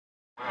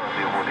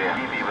there.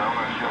 But I'm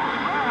not sure.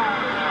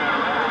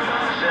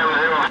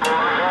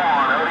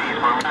 7041 of these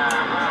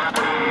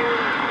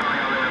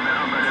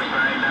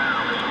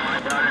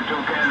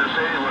Kansas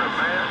City with a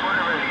bad for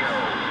the radio.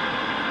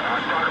 I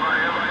thought about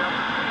everybody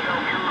else,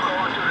 you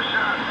going to the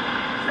shop.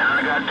 Now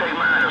I gotta take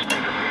mine and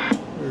stick it.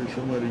 Heard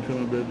somebody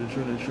coming back to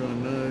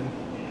Trinitron9.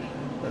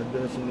 I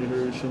definitely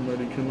heard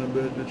somebody coming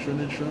back to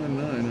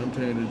Trinitron9. I'm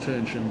paying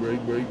attention.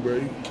 Break, break,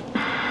 break.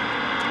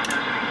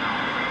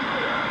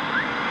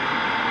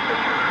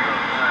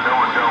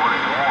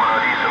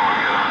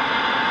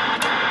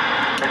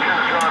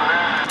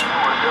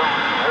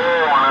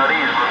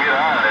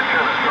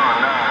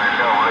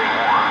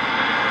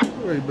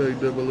 Right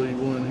back,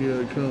 881, here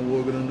I come,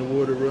 walking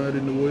underwater,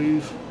 riding the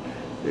waves.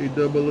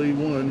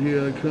 881,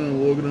 here I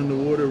come, walking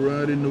underwater,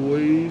 riding the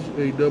waves.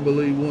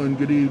 881,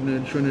 good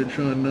evening,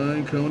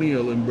 Trinitron9, County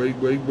Ellen, break,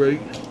 break,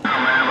 break.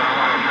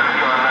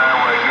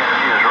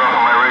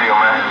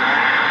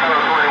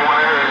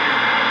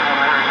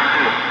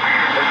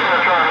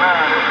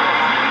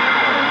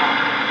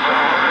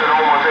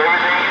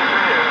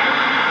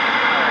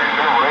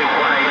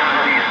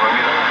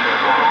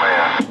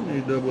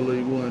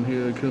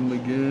 Here I come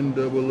again,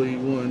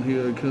 881,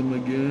 here I come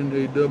again,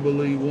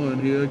 881,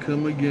 here I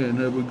come again.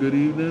 Have a good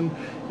evening,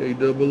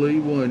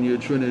 881, your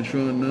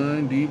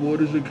Trinitron9, Deep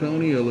Waters of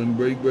County Ellen,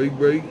 break, break,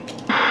 break.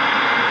 Shucks,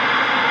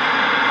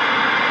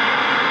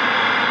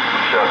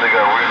 they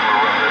got real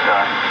rough this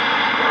time.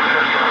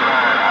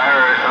 I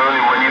heard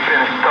early when you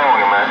finished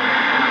talking, man.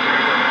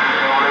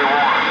 Double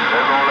 81,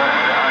 that's all I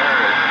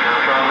heard.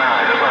 Trinitron9,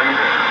 that's all you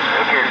did.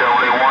 Okay,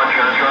 double 81,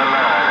 Trinitron9,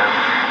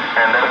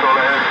 and that's all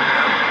I heard.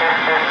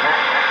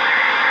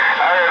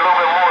 I heard a little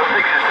bit more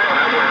 67.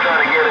 That's what I'm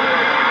trying to get it.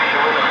 Say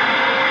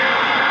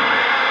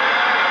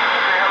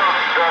hello,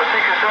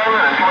 67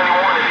 and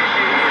 21 if you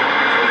see it.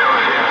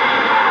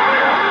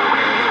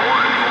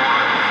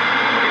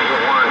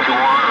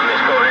 121.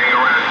 Let's go hang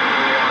around.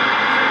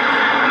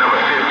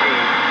 Number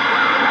 15.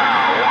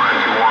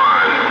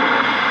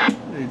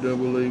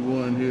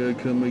 881, here I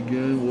come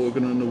again,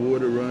 walking on the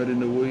water, riding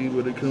the wave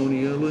with a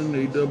Coney Ellen.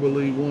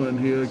 881,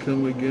 here I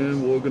come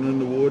again, walking on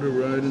the water,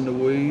 riding the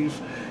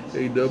waves.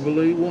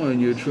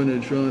 881, your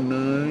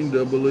Trinitron9,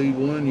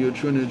 881, your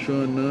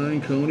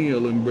Trinitron9, Coney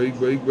Ellen, break,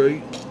 break,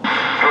 break.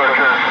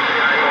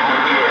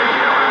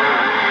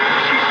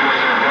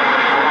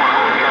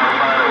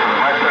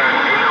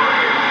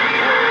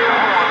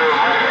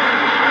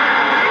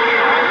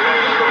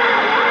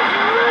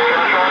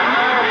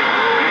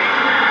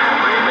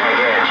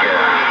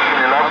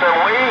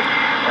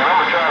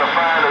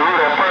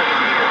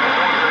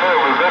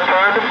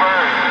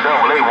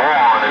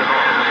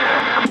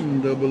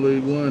 Double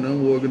 81,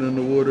 I'm walking on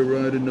the water,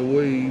 riding the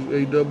wave.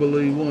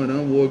 881,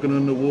 I'm walking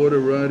on the water,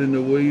 riding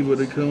the wave of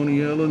the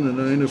Coney Ellen, and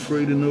I ain't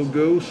afraid of no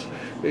ghosts.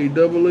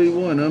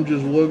 881, I'm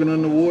just walking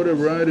on the water,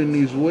 riding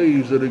these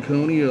waves of the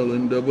Coney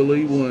Ellen.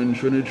 881,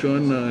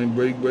 Trinitron9,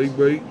 break, break,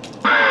 break.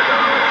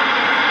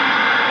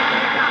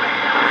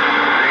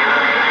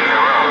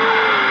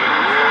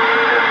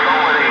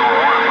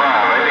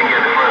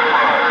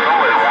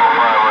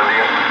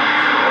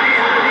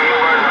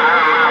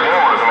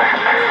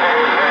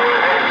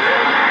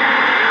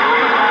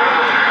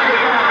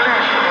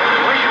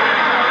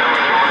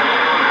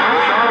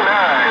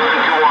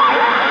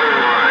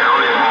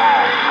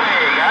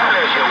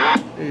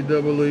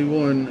 Double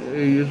 81,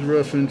 hey, it's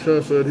rough and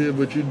tough out here,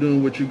 but you're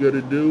doing what you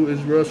gotta do.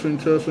 It's rough and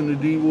tough in the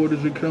deep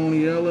waters of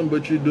Coney Island,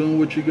 but you're doing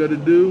what you gotta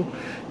do.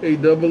 Hey,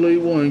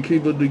 881,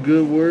 keep up the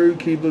good work,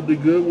 keep up the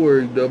good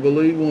work.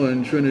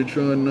 881,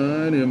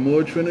 Trinitron9 and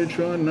more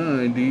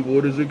Trinitron9, deep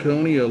waters of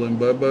Coney Island.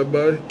 Bye, bye,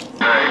 bye.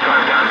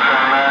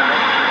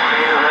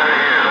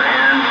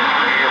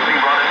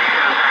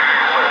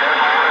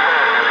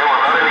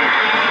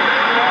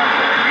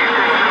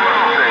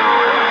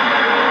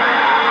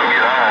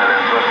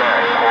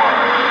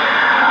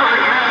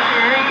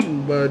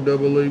 By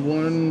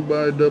 881,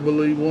 by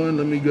 881,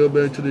 let me go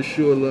back to the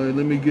shoreline.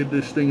 Let me get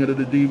this thing out of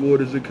the deep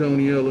waters of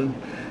Coney Island.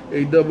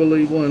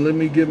 881, let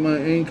me get my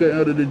anchor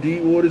out of the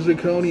deep waters of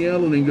Coney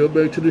Island and go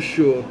back to the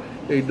shore.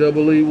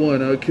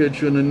 881, I'll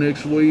catch you on the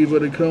next wave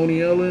of the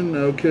Coney Island.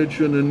 I'll catch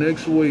you on the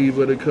next wave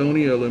of the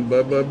Coney Island.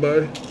 Bye, bye,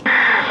 bye.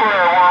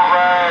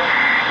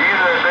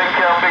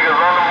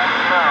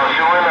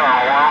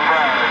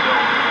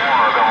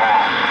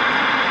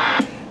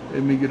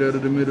 Let me get out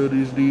of the middle of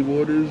these deep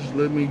waters.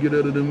 Let me get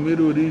out of the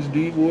middle of these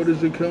deep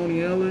waters of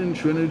Coney Island.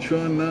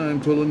 Trinitron9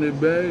 pulling it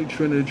back.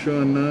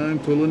 Trinitron9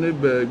 pulling it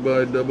back.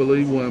 By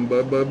 881.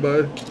 Bye, bye,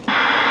 bye.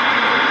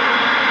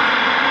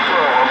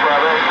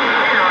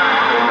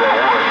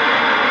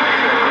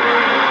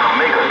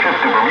 Make a trip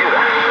to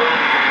Bermuda.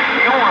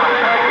 You want to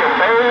pack your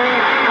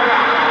bags?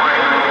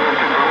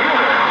 To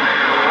Bermuda.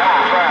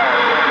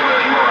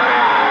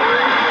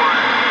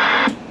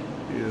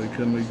 Here I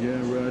come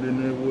again, riding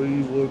that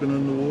wave, walking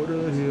on the water.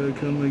 Here I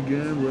come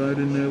again,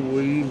 riding that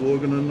wave,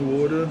 walking on the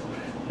water.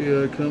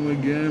 Here I come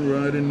again,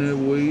 riding that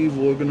wave,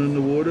 walking on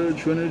the water.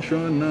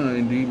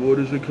 Trinitron9, deep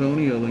waters of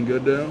Coney Island. Go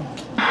down.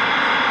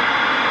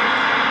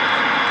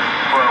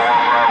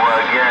 Well,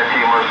 again.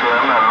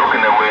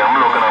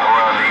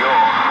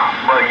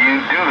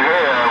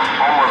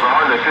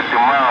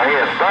 50-mile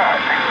head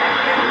start.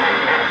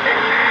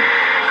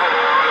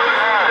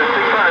 It's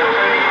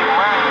 638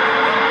 miles.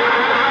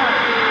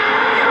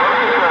 You know,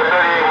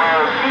 638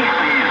 miles east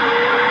of you.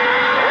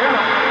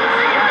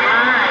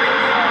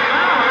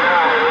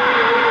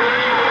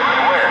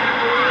 West.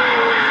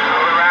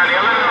 Around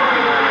Illinois.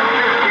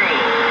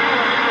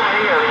 15.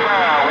 Here's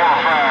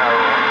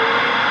 515.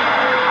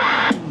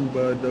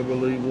 By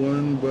double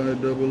E1, by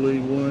double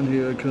E1,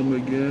 here I come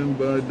again.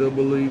 By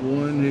double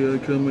E1, here I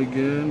come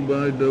again.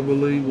 By double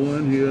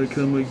E1, here I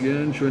come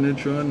again.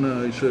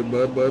 Trinitron9 said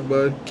bye, bye,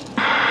 bye.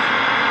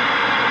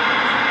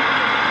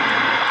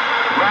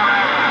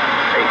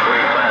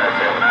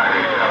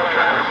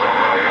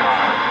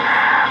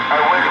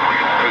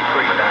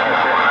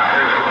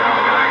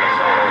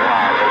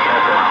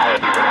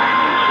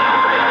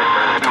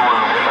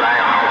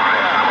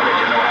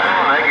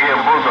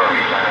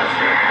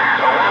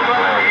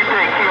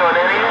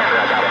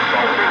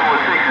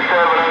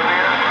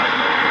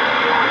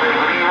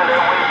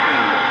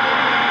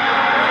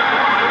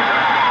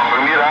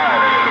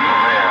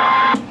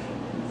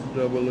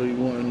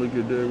 881, look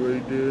at that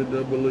right there.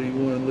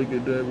 881, look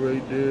at that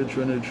right there.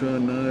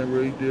 Trinitron9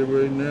 right there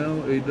right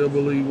now.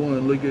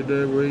 881, look at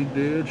that right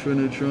there.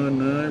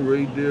 Trinitron9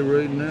 right there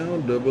right now.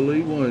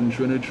 881,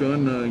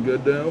 Trinitron9,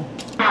 got down.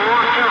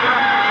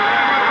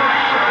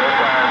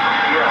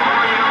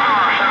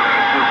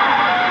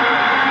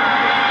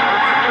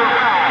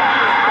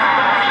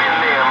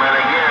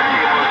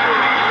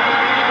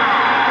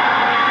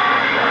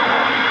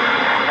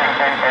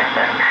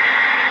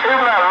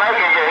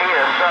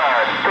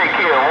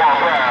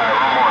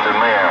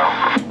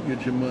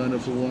 Get your miner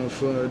for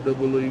 15,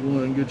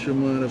 881, get your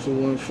miner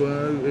for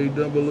 15,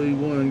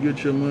 881,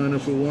 get your miner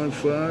for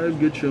 15,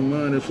 get your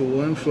miner for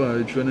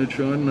 15,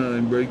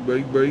 Trinitron9, break,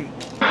 break, break. Yeah,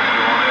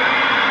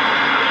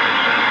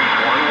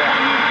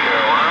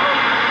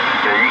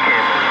 you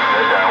can't,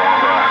 that's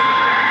how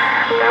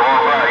 15. Hey,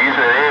 15, you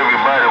said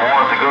everybody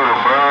wants to go to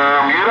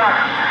Bermuda?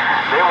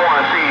 They want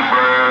to see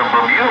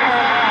Bermuda?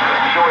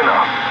 Sure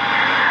enough.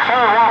 Hey,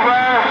 15,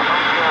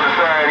 on the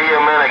side here,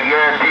 man, I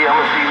guarantee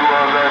I'm going to see who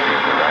else out there.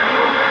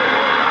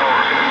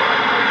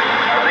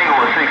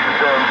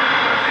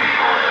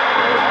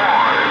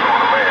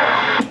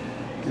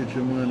 Get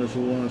your miner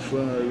for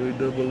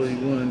 15,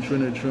 881,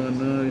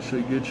 Trinitron9,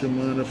 say get your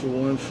miner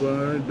for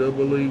 15,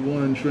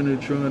 881,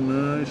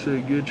 Trinitron9,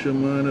 say get your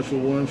miner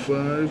for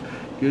 15,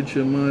 get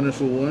your miner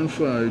for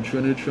 15,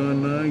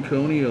 Trinitron9,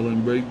 Coney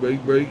Ellen, break,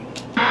 break, break.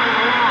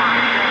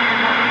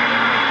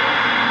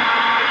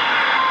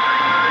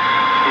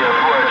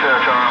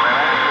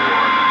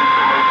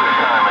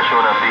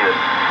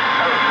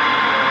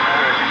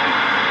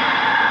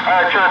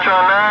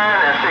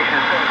 Trinitron9 and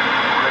 67.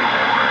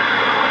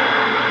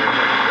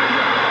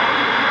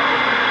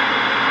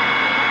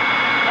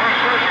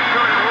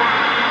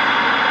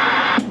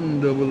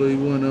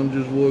 881, I'm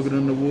just walking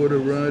on the water,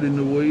 riding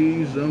the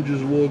waves. I'm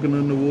just walking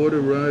on the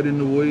water, riding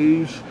the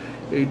waves.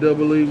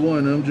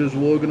 881, I'm just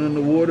walking on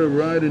the water,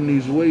 riding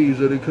these waves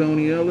at the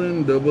Coney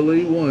Ellen.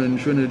 881,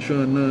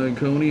 Trinitron9,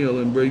 Coney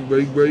Ellen, break,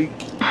 break, break.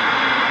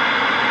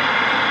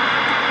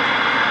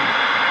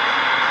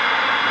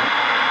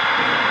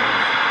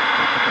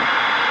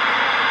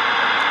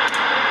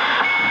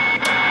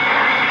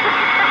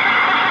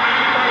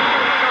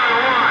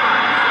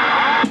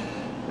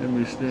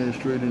 Stand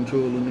straight and tall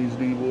in these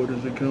deep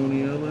waters of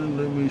Coney Ellen.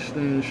 Let me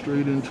stand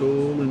straight and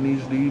tall in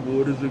these deep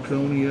waters of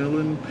Coney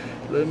Ellen.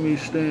 Let me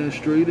stand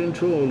straight and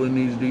tall in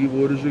these deep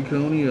waters of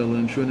Coney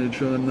Ellen.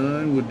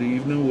 Trinitron9 with the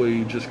evening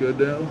wave. Just got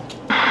down.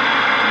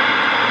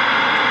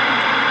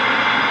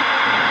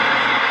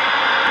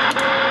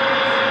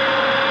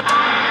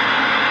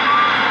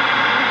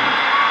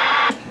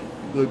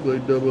 Look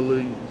like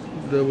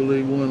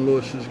 881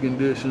 lost his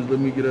conditions. Let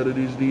me get out of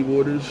these deep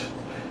waters.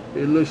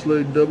 It looks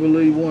like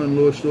 881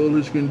 lost all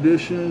his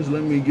conditions.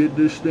 Let me get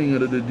this thing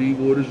out of the deep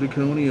waters of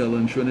Coney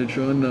Ellen.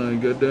 Trinitron9,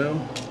 got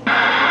down?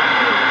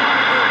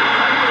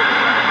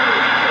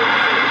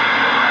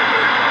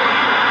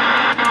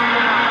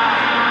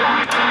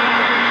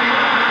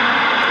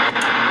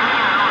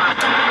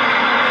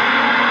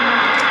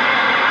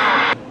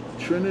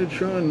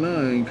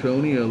 Trinitron9,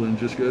 Coney Ellen,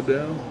 just got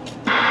down?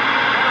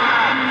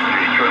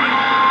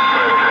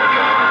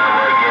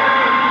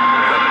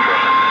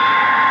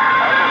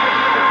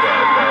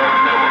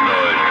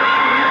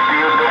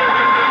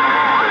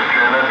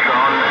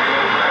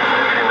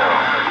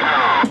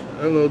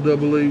 Hello,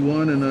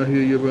 881, and I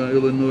hear you around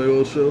Illinois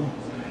also.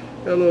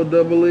 Hello,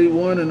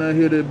 881, and I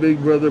hear that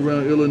big brother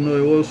around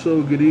Illinois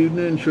also. Good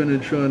evening,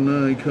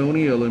 Trinitron9,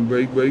 Coney Ellen,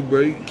 break, break,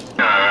 break.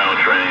 Around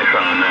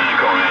Trinitron9,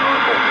 Coney Ellen.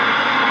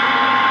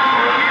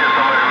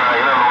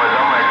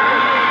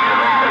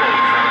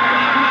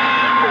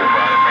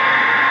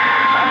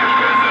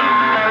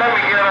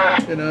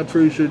 And I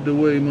appreciate the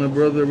way, my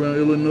brother around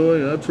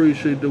Illinois. I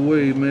appreciate the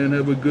way, man.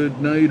 Have a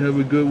good night. Have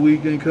a good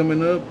weekend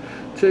coming up.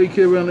 Take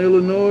care around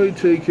Illinois.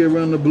 Take care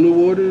around the Blue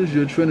Waters.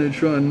 Your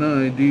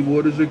Trinitron9, deep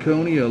waters of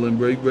Coney Ellen.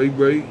 Break, break,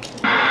 break.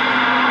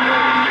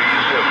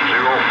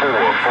 6704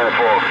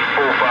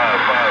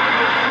 455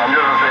 I'm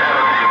just gonna say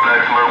hello to you,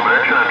 Black Smoke, but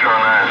that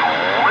Trinitron9 is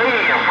way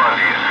in front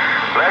of you.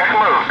 Black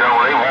Smoke,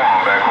 double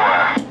A1, back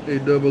wide.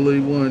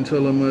 881,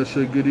 tell him I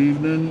said good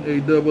evening.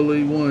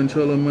 881,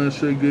 tell him I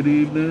said good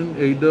evening.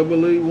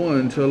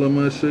 881, tell him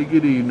I said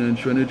good evening.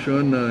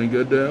 Trinitron9,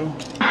 got down.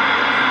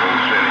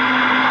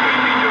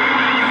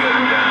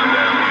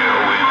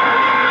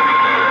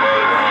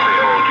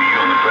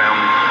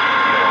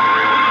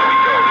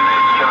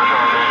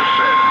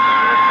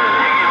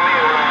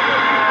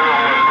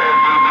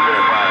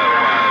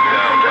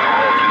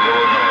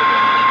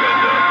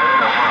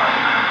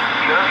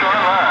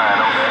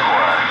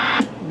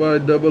 By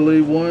double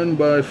A1,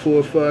 by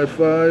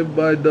 455,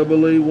 by double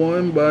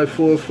A1, by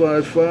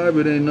 455.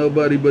 It ain't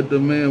nobody but the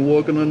man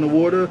walking on the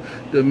water,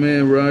 the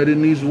man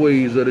riding these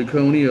waves of the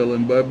Coney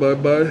Island. Bye, bye,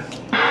 bye.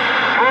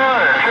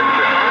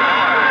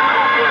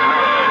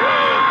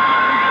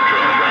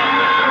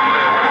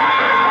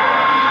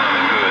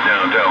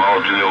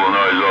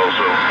 Illinois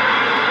also.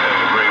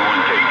 Have a great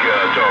one. Take care.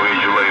 I'll talk to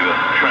you later.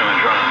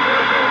 Trinitron.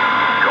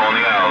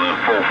 Coney Island,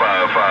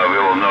 455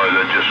 Illinois.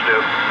 That just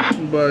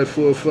stepped. By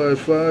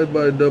 455,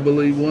 by double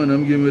A1.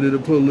 I'm getting ready to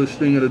pull this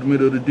thing out of the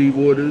middle of the deep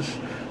waters.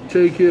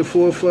 Take care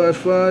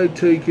 455,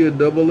 take care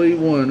double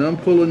A1. I'm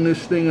pulling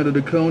this thing out of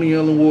the Coney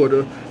Island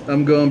water.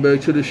 I'm going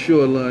back to the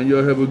shoreline.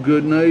 Y'all have a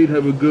good night.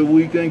 Have a good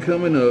weekend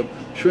coming up.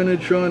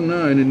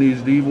 Trinitron9 in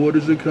these deep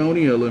waters of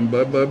Coney Island.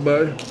 Bye, bye,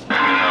 bye.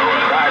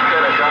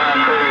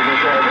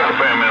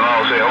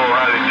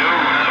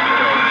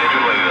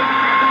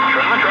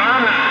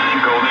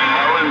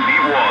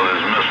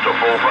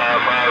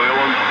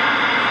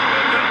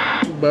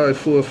 By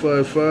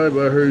 455,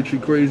 I heard you,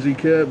 crazy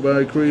cat.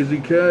 By crazy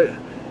cat,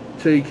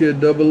 take care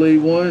double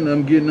A1.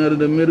 I'm getting out of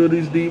the middle of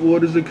these deep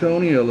waters of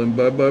Coney Island.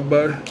 Bye, bye,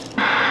 bye. And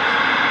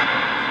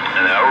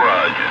now,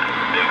 Roger,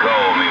 they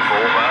call me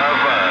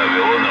 455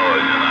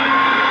 Illinois tonight.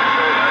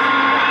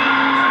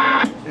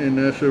 And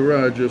that's a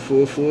Roger,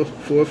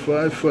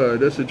 455.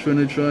 That's a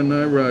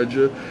Trinitron9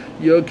 Roger.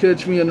 Y'all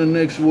catch me on the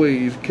next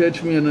wave.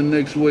 Catch me on the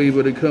next wave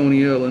of the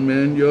Coney Island,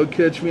 man. Y'all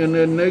catch me on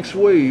that next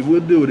wave.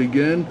 We'll do it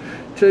again.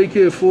 Take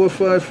care,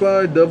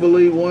 455, double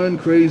A1,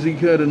 crazy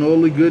cat, and all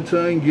the good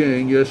time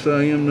gang. Yes,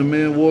 I am the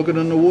man walking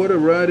on the water,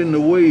 riding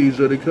the waves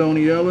of the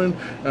Coney Island.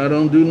 I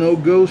don't do no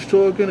ghost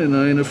talking, and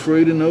I ain't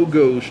afraid of no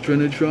ghosts.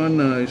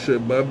 Trinitron9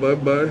 said bye, bye,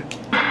 bye.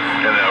 And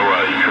now,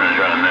 Roger,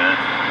 Trinitron9.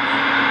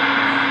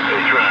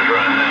 Hey,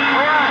 Trinitron9.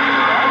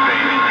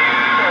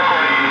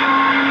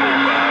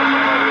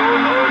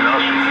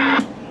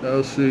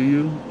 I'll see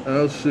you.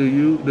 I'll see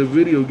you. The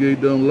video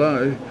gate don't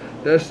lie.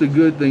 That's the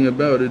good thing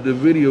about it. The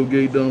video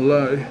gate don't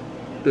lie.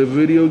 The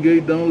video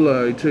gate don't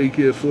lie. Take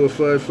care,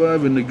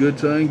 455 and the good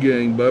time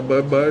gang. Bye,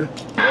 bye, bye.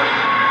 Yeah,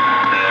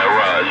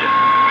 Roger.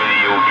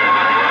 Video gate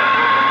don't lie.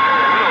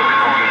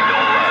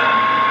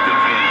 The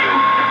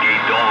video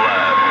gate don't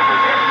lie.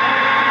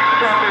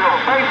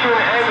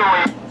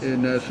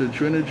 And that's a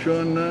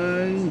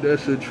Trinitron9.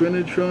 That's a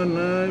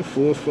Trinitron9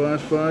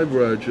 455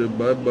 Roger.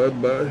 Bye, bye,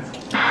 bye.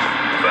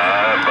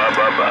 Bye, bye.